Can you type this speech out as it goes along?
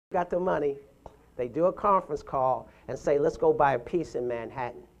got the money, they do a conference call and say, let's go buy a piece in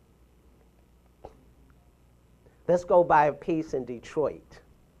Manhattan. Let's go buy a piece in Detroit.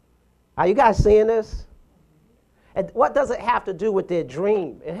 Are you guys seeing this? And what does it have to do with their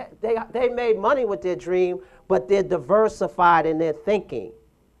dream? They made money with their dream, but they're diversified in their thinking.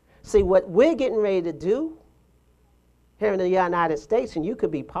 See, what we're getting ready to do here in the United States, and you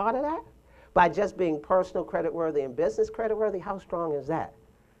could be part of that, by just being personal creditworthy and business creditworthy, how strong is that?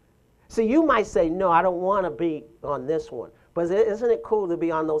 See, you might say, no, I don't want to be on this one. But isn't it cool to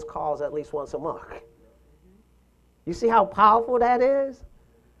be on those calls at least once a month? You see how powerful that is?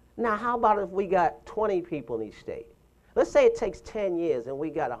 Now, how about if we got 20 people in each state? Let's say it takes 10 years and we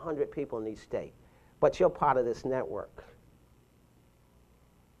got 100 people in each state, but you're part of this network.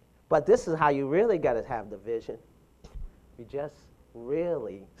 But this is how you really got to have the vision. You're just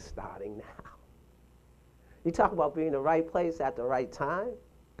really starting now. You talk about being in the right place at the right time.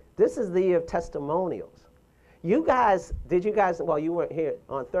 This is the year of testimonials. You guys, well, you weren't here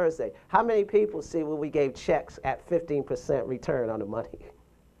on Thursday. How many people see when we gave checks at 15% return on the money?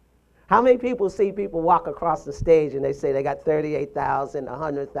 How many people see people walk across the stage and they say they got 38,000,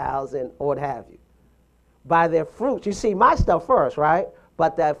 100,000, or what have you? By their fruits. You see my stuff first, right?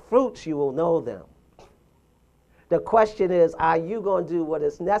 But their fruits, you will know them. The question is, are you going to do what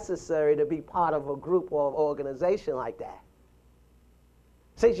is necessary to be part of a group or organization like that?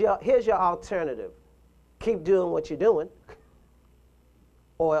 See, here's your alternative. Keep doing what you're doing,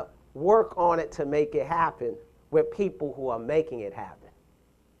 or work on it to make it happen with people who are making it happen.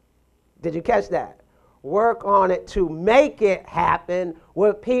 Did you catch that? Work on it to make it happen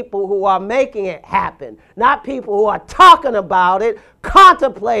with people who are making it happen, not people who are talking about it,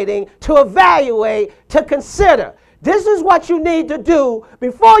 contemplating, to evaluate, to consider. This is what you need to do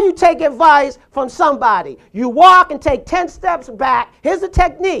before you take advice from somebody. You walk and take 10 steps back. Here's the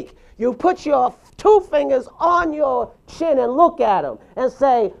technique. You put your 2 fingers on your chin and look at them and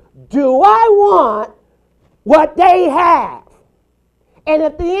say, do I want what they have? And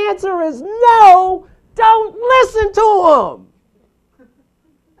if the answer is no, don't listen to them.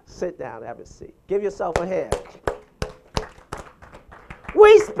 Sit down, have a seat. Give yourself a hand.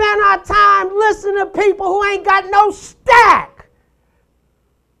 We spend our time listening to people who ain't got no stack.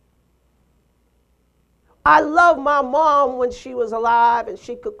 I love my mom when she was alive and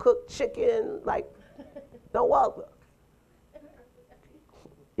she could cook chicken like no other.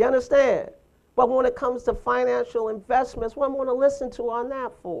 You understand? But when it comes to financial investments, what am I going to listen to on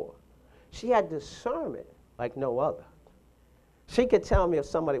that for? She had discernment like no other. She could tell me if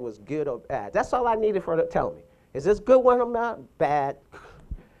somebody was good or bad. That's all I needed for her to tell me. Is this good one or not? Bad.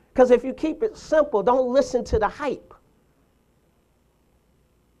 Because if you keep it simple, don't listen to the hype.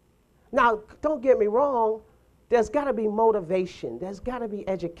 Now, don't get me wrong. There's got to be motivation. There's got to be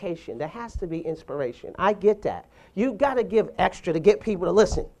education. There has to be inspiration. I get that. You've got to give extra to get people to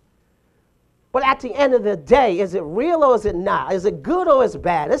listen. But at the end of the day, is it real or is it not? Is it good or is it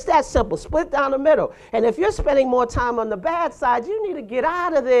bad? It's that simple. Split down the middle. And if you're spending more time on the bad side, you need to get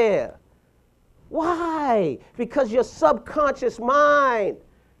out of there. Why? Because your subconscious mind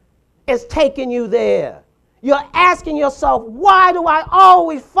is taking you there. You're asking yourself, why do I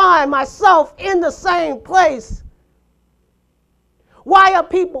always find myself in the same place? Why are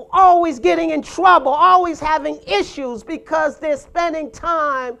people always getting in trouble, always having issues? Because they're spending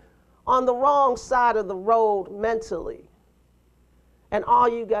time on the wrong side of the road mentally. And all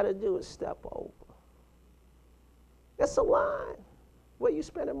you got to do is step over. It's a line where you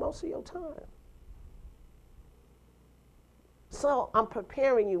spending most of your time. So I'm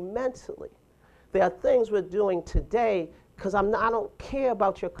preparing you mentally. There are things we're doing today because I don't care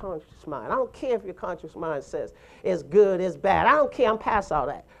about your conscious mind. I don't care if your conscious mind says it's good, it's bad. I don't care. I'm past all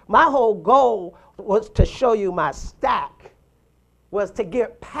that. My whole goal was to show you my stack, was to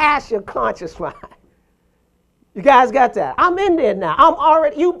get past your conscious mind. You guys got that? I'm in there now. I'm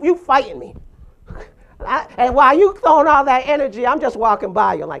already, you fighting me. And while you throwing all that energy, I'm just walking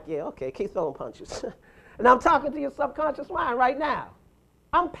by you. I'm like, yeah, okay, keep throwing punches. And I'm talking to your subconscious mind right now.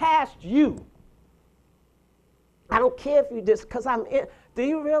 I'm past you. I don't care if you just, because I'm in. Do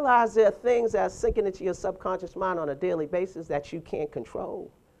you realize there are things that are sinking into your subconscious mind on a daily basis that you can't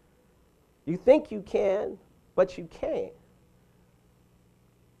control? You think you can, but you can't.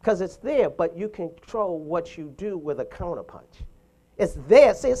 Because it's there, but you control what you do with a counterpunch. It's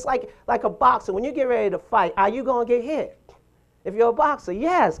there. See, it's like a boxer. When you get ready to fight, are you going to get hit? If you're a boxer,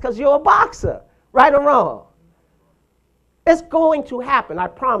 yes, because you're a boxer. Right or wrong? It's going to happen, I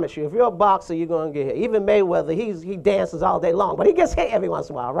promise you. If you're a boxer, you're going to get hit. Even Mayweather, he dances all day long, but he gets hit every once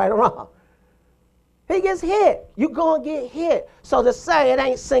in a while, right or wrong? He gets hit. You're going to get hit. So to say it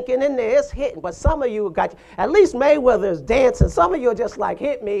ain't sinking in there, it's hitting. But some of you got, at least Mayweather is dancing. Some of you are just like,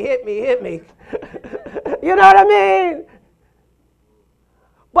 hit me, hit me, hit me. You know what I mean?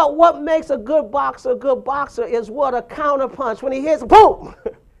 But what makes a good boxer is what? A counterpunch. When he hits, boom.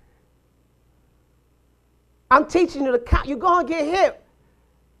 I'm teaching you to count. You're going to get hit.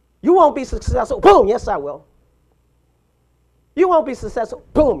 You won't be successful. Boom. Yes, I will. You won't be successful.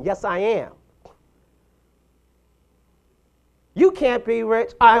 Boom. Yes, I am. You can't be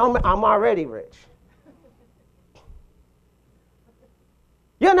rich. I'm already rich.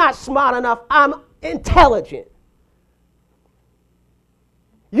 You're not smart enough. I'm intelligent.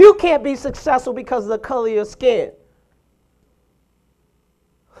 You can't be successful because of the color of your skin.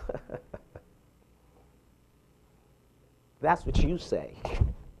 That's what you say.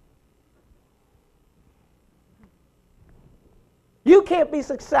 You can't be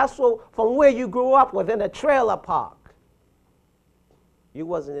successful from where you grew up within a trailer park. You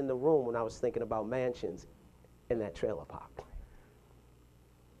wasn't in the room when I was thinking about mansions in that trailer park.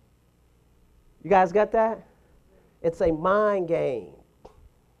 You guys got that? It's a mind game.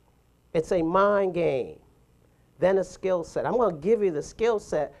 It's a mind game. Then a skill set. I'm going to give you the skill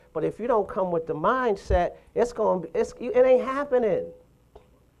set, but if you don't come with the mindset, it ain't happening.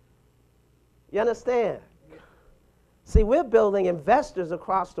 You understand? See, we're building investors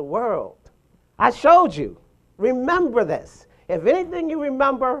across the world. I showed you. Remember this. If anything you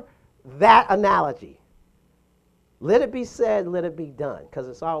remember, that analogy. Let it be said, let it be done, because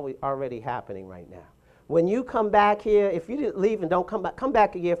it's already happening right now. When you come back here, if you leave and don't come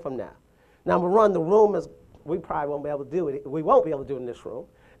back a year from now. Number one, the room is, we probably won't be able to do it. We won't be able to do it in this room.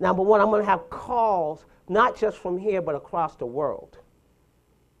 Number one, I'm going to have calls, not just from here, but across the world.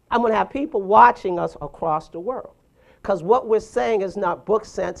 I'm going to have people watching us across the world. Because what we're saying is not book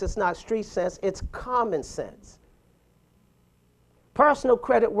sense, it's not street sense, it's common sense. Personal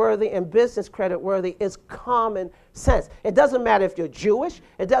credit worthy and business credit worthy is common sense. It doesn't matter if you're Jewish,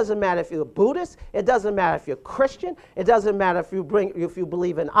 it doesn't matter if you're Buddhist, it doesn't matter if you're Christian, it doesn't matter if you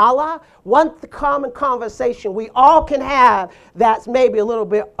believe in Allah. One common conversation we all can have that's maybe a little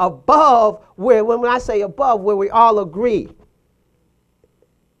bit above where, when I say above, where we all agree.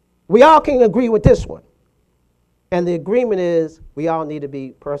 We all can agree with this one. And the agreement is we all need to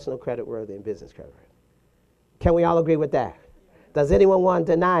be personal credit worthy and business credit worthy. Can we all agree with that? Does anyone want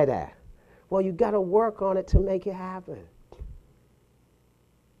to deny that? Well, you got to work on it to make it happen.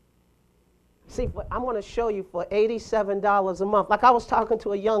 See, I'm going to show you for $87 a month. Like I was talking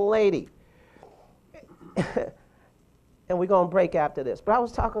to a young lady, and we're going to break after this, but I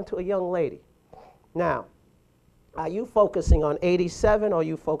was talking to a young lady. Now, are you focusing on 87 or are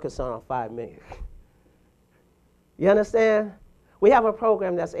you focusing on 5 million? You understand? We have a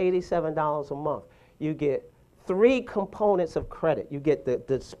program that's $87 a month. You get 3 components of credit. You get the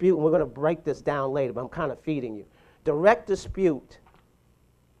dispute, and we're going to break this down later, but I'm kind of feeding you. Direct dispute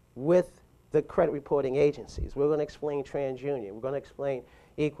with the credit reporting agencies. We're going to explain TransUnion. We're going to explain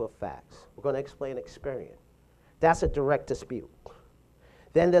Equifax. We're going to explain Experian. That's a direct dispute.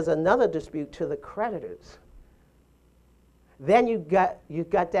 Then there's another dispute to the creditors. Then you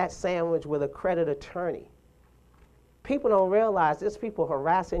got that sandwich with a credit attorney. People don't realize there's people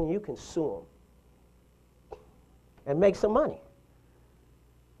harassing you, can sue them and make some money.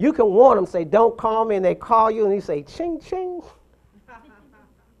 You can warn them, say, don't call me, and they call you, and you say, ching, ching.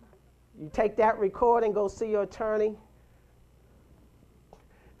 You take that recording, go see your attorney.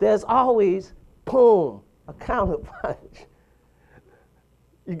 There's always, boom, a counterpunch.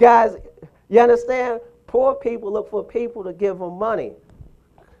 You guys, you understand? Poor people look for people to give them money.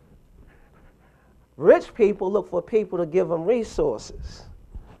 Rich people look for people to give them resources.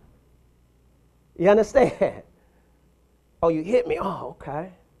 You understand? Oh, you hit me? Oh,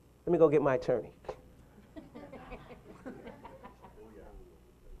 okay. Let me go get my attorney.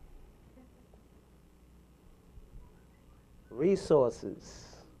 Resources.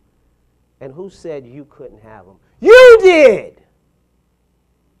 And who said you couldn't have them? You did!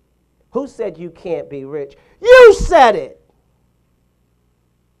 Who said you can't be rich? You said it!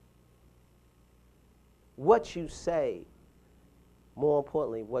 What you say, more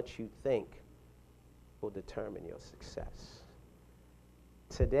importantly, what you think, will determine your success.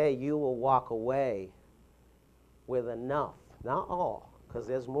 Today, you will walk away with enough, not all, because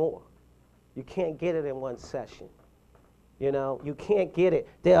there's more. You can't get it in one session. You know, you can't get it.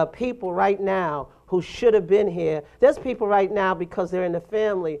 There are people right now who should have been here. There's people right now, because they're in the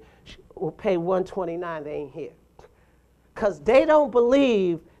family, will pay $129, they ain't here. Because they don't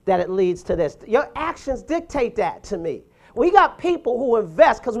believe that it leads to this. Your actions dictate that to me. We got people who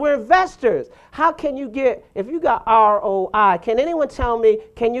invest because we're investors. How can you get, if you got ROI, can anyone tell me,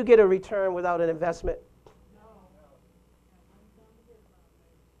 can you get a return without an investment?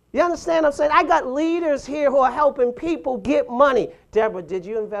 You understand what I'm saying? I got leaders here who are helping people get money. Deborah, did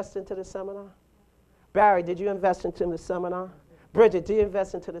you invest into the seminar? Barry, did you invest into the seminar? Bridget, did you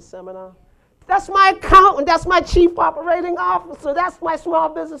invest into the seminar? That's my accountant. That's my chief operating officer. That's my small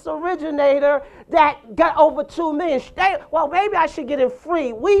business originator that got over $2 million. Well, maybe I should get it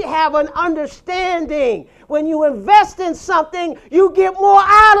free. We have an understanding. When you invest in something, you get more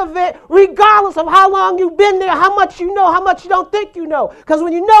out of it regardless of how long you've been there, how much you know, how much you don't think you know. Because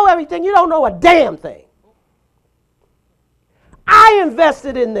when you know everything, you don't know a damn thing. I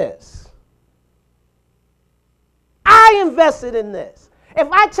invested in this. I invested in this. If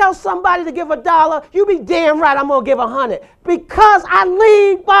I tell somebody to give $1, you be damn right I'm going to give 100 because I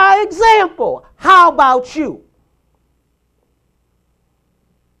lead by example. How about you?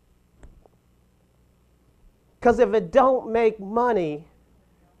 Because if it don't make money,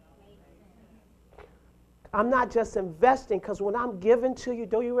 I'm not just investing, because when I'm giving to you,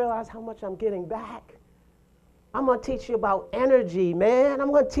 do you realize how much I'm getting back? I'm going to teach you about energy, man.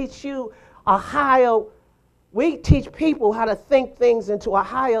 I'm going to teach you a higher. We teach people how to think things into a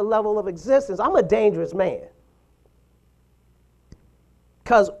higher level of existence. I'm a dangerous man.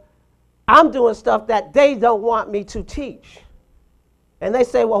 Because I'm doing stuff that they don't want me to teach. And they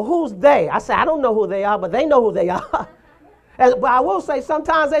say, well, who's they? I say, I don't know who they are, but they know who they are. But I will say,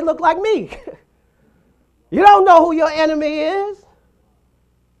 sometimes they look like me. You don't know who your enemy is.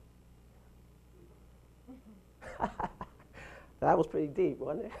 That was pretty deep,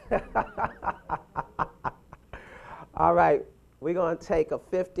 wasn't it? All right, we're going to take a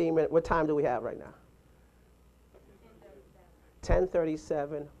 15-minute. What time do we have right now?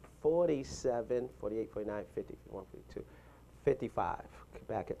 10:37, 47, 48, 49, 50, 51, 52, 55.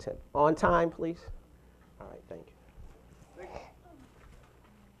 Back at 10. On time, please. All right, thank you.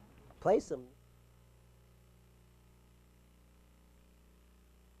 Play some.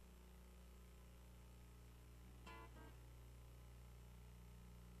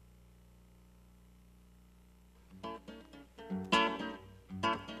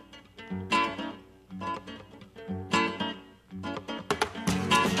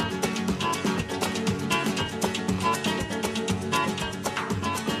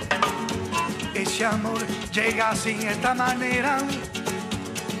 Ese amor llega sin esta manera,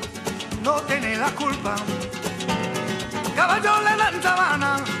 no tiene la culpa. Caballo le dan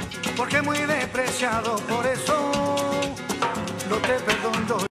sabana, porque es muy despreciado, por eso no te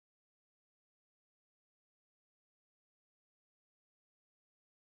perdono.